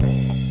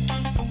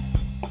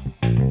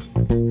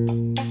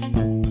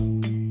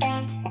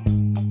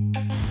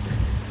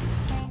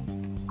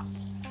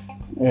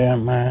Yeah,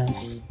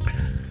 man.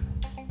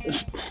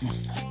 It's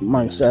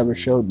Mike Savage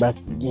show back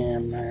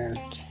again, man.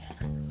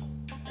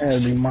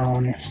 Every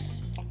morning.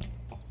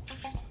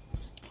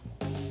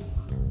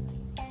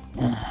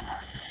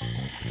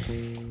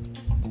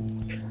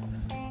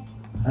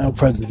 Our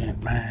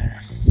president,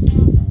 man.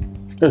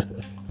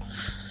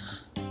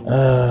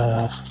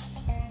 uh,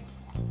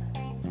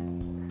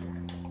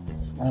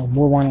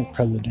 we're running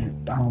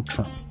president Donald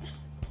Trump.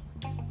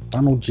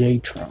 Donald J.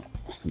 Trump.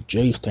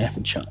 J stands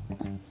for Trump.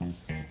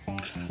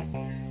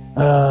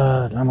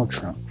 Donald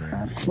Trump,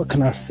 man. What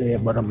can I say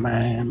about a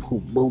man who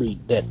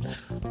bullied that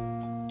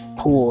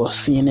poor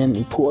CNN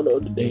reporter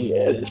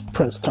today at his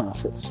press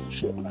conference and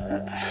shit,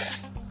 man?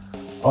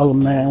 All the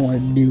man wanted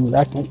to do was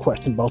ask him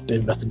questions about the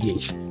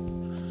investigation.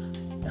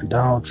 And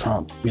Donald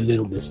Trump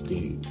belittled this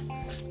dude.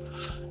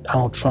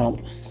 Donald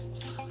Trump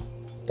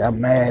got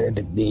mad at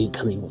the dude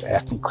because he was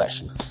asking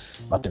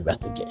questions about the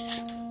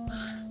investigation.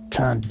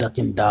 Trying to duck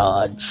and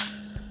dodge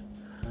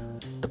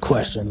the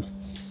question.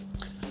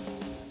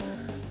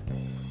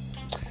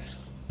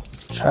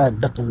 Try to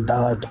duck and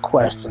dodge the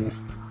question.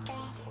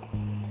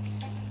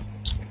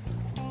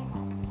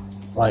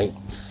 Like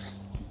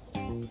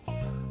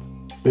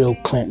Bill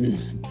Clinton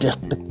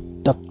ducked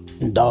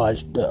and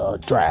dodged the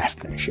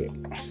draft and shit.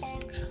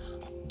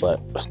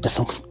 But it's a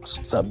different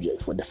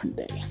subject for a different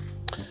day.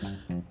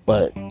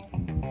 But,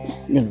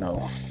 you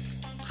know,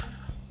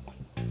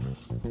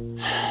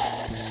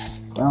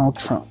 Donald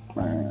Trump,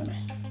 man.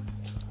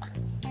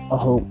 I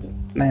hope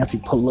Nancy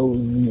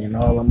Pelosi and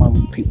all them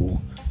other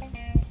people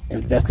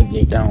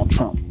investigate Donald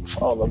Trump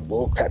for all the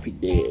bullcrap he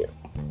did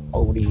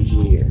over these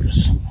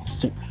years,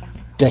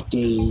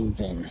 decades,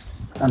 and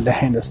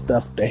underhanded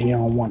stuff that he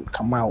don't want to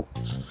come out.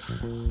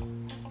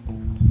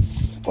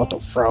 What the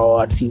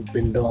frauds he's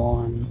been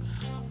doing,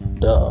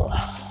 the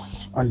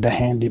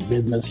underhanded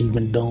business he's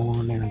been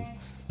doing, and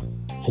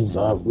his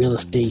real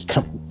estate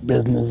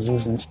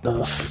businesses and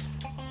stuff.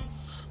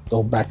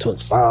 Go back to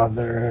his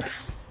father,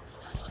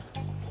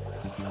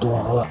 doing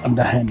all the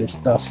underhanded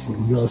stuff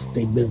in real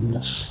estate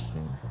business.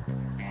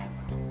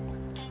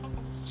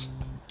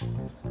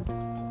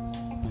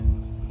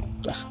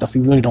 That stuff he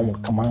really don't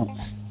want to come out.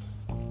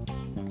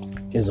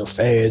 His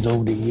affairs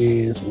over the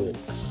years with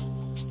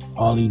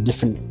all these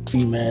different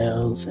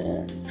females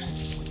and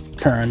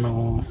carrying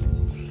on.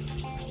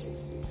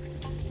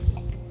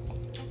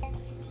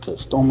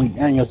 Cause Stormy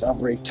Daniels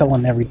already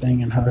telling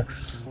everything in her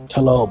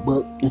tell-all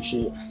book and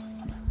shit.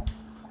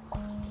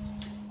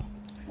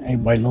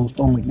 Everybody knows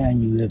Stormy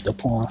Daniels is the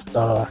porn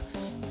star,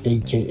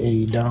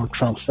 aka Donald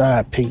Trump's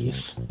side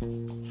piece.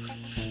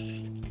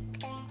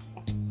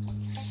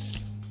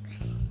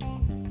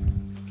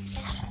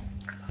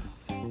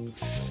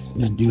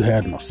 This dude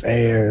had an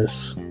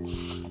affairs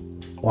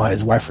while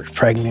his wife was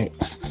pregnant.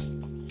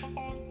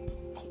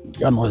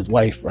 Y'all know his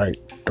wife, right?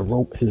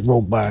 His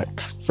robot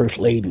first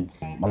lady,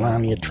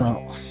 Melania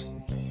Trump.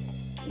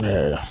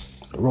 Yeah,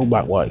 the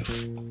robot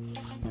wife.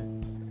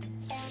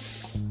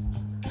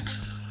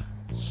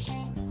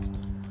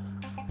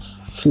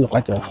 She looked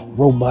like a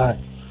robot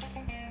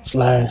 /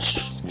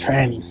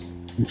 tranny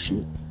and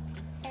shit.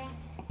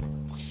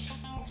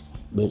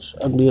 Bitch,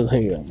 ugly as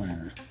hell,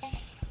 man.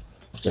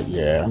 But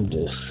yeah, I'm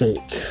just sick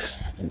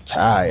and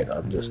tired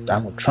of this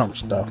Donald Trump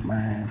stuff,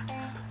 man.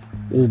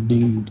 This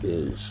dude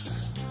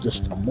is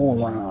just a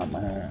moron,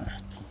 man.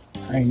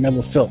 I ain't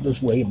never felt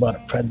this way about a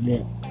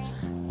president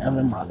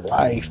ever in my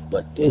life,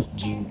 but this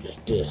dude is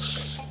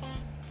this.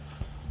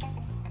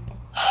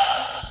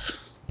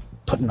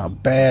 Putting a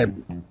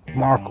bad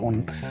mark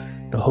on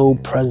the whole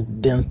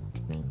president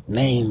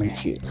name and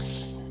shit.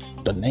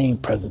 The name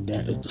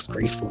president is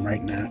disgraceful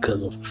right now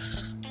because of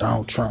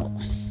Donald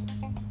Trump.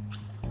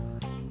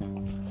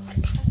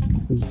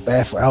 It's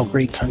bad for our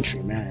great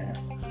country, man.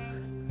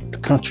 The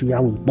country I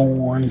was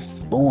born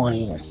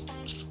in.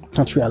 The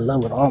country I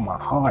love with all my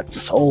heart and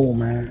soul,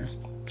 man.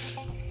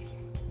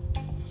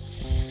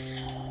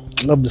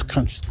 I love this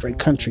country. It's a great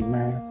country,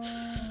 man.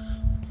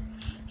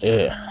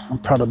 Yeah, I'm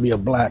proud to be a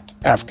black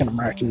African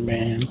American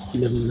man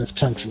living in this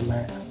country,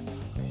 man.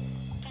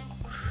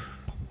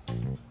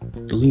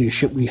 The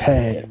leadership we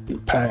had in the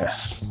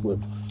past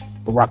with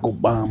Barack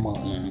Obama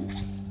and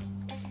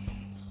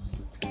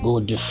the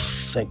gorgeous,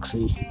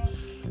 sexy,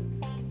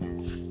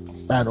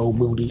 fat old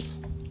booty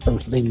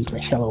First Lady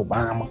Michelle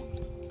Obama.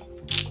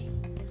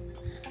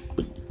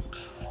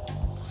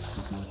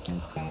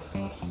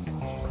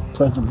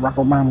 President Barack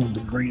Obama was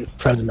the greatest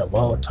president of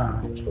all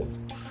time, so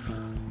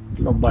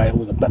nobody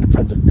was a better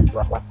president than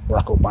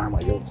Barack Obama,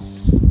 yo.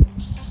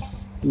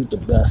 He was the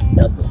best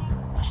ever.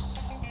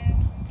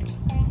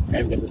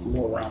 And we got this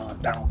moron,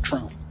 Donald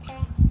Trump,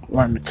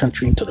 running the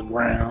country into the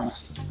ground.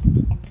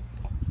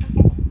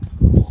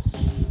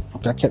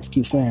 Like I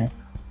keep saying,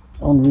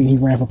 the only reason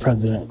he ran for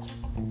president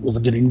was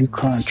to get a new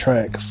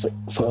contract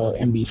for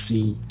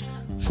NBC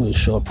for his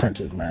show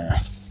Apprentice, man.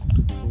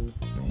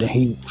 Then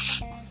he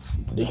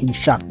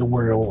shocked the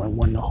world and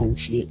won the whole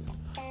shit.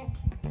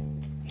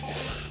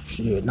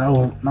 Shit,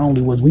 not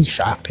only was we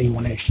shocked he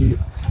won that shit,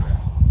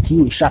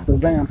 he was shocked us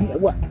down. He like,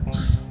 what?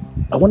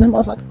 I won this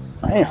motherfucker?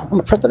 Damn, I'm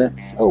the president?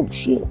 Oh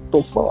shit, what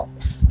the fuck?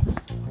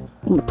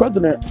 I'm the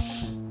president.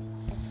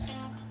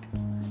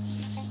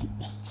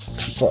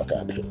 Fuck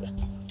out of here.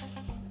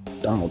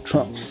 Donald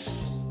Trump,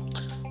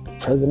 the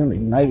president of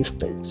the United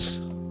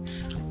States.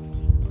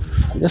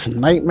 This a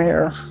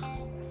nightmare.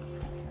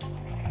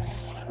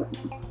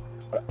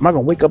 Am I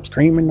gonna wake up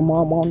screaming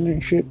tomorrow morning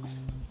and shit?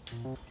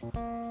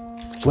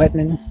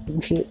 Sweating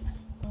and shit?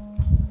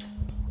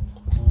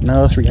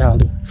 No, it's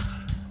reality.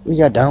 We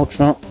got Donald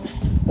Trump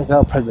as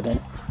our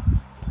president.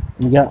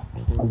 We got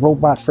a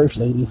robot first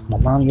lady,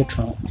 Melania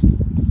Trump,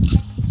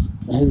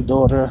 and his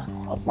daughter,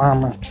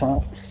 Ivana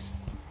Trump.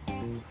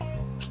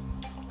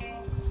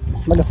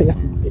 Like I said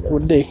the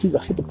other day, he's a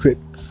hypocrite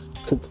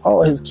because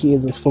all his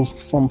kids is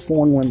from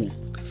foreign women.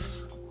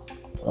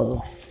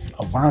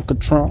 Ivanka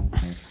Trump,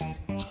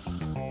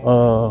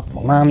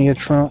 Melania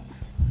Trump,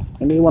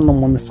 and they one of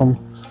them women from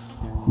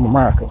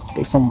America.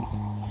 They from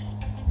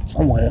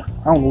somewhere.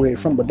 I don't know where they're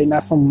from, but they're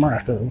not from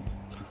America.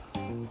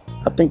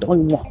 I think the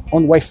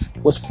only wife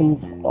was from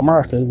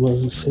America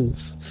was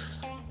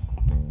his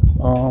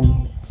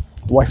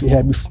the wife he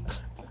had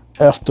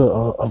after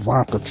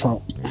Ivanka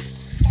Trump.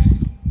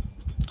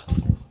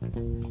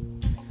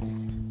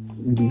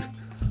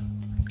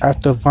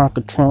 After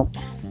Ivanka Trump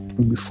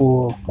and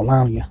before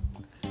Melania.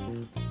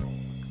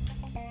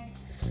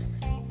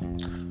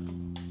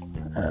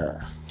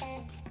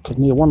 Because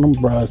neither one of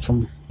them brides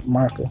from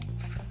America,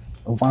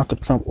 Ivanka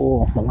Trump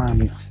or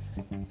Melania.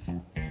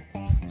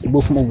 They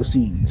both from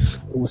overseas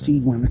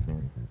women.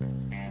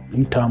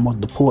 You talking about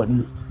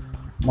deporting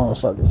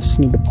motherfuckers.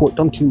 You need to deport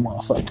them two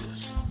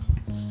motherfuckers.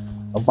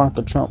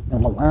 Ivanka Trump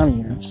and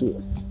Melania and shit.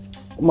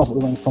 The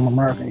motherfuckers ain't from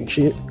America and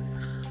shit.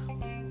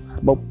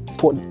 About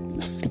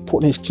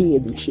deporting his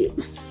kids and shit.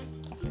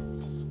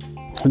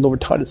 His little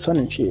retarded son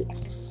and shit.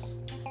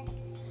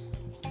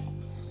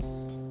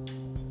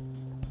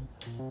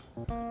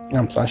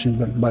 I'm sorry, she's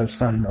been by his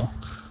son though.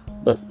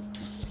 But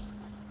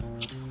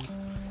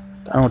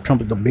Donald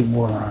Trump is a big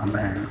moron,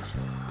 man.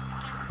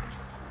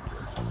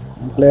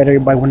 I'm glad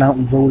everybody went out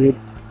and voted.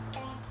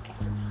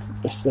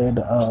 They said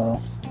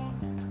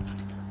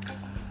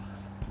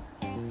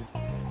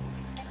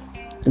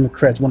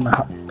Democrats won the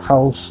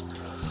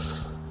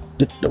House,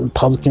 the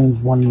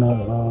Republicans won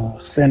the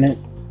Senate,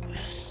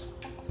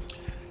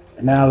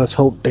 and now let's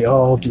hope they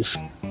all just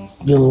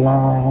get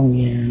along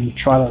and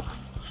try to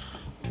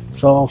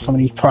solve some of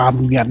these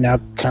problems we got in our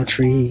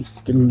country,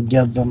 get them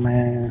together,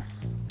 man.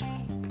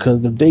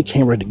 Because if they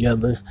can't work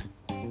together,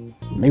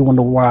 they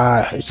wonder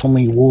why there's so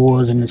many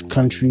wars in this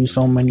country,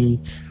 so many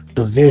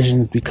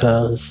divisions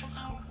because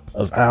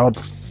of our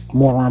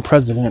moron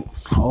president.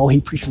 All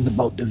he preaches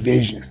about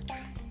division.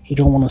 He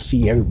don't want to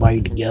see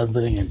everybody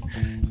together and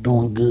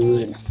doing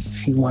good.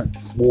 He want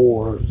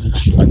wars and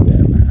shit like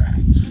that,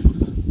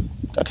 man.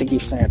 I can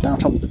keep saying Donald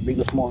Trump is the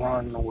biggest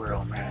moron in the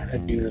world, man.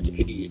 That dude is an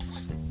idiot.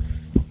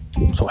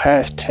 So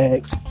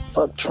hashtag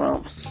fuck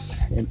Trump,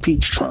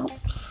 impeach Trump.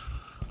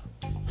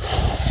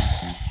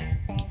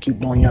 Keep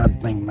doing y'all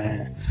thing,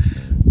 man.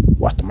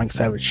 Watch the Mike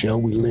Savage show.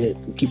 We lit.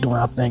 We keep doing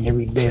our thing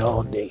every day,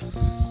 all day.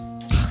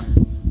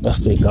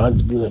 That's it. God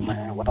is good,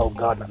 man. Without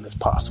God, nothing is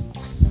possible.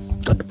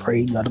 Got the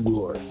praise, got the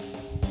glory.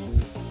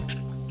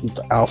 He's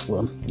the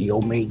Alpha, the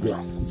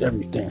Omega. He's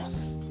everything.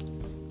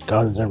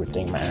 God is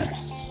everything, man.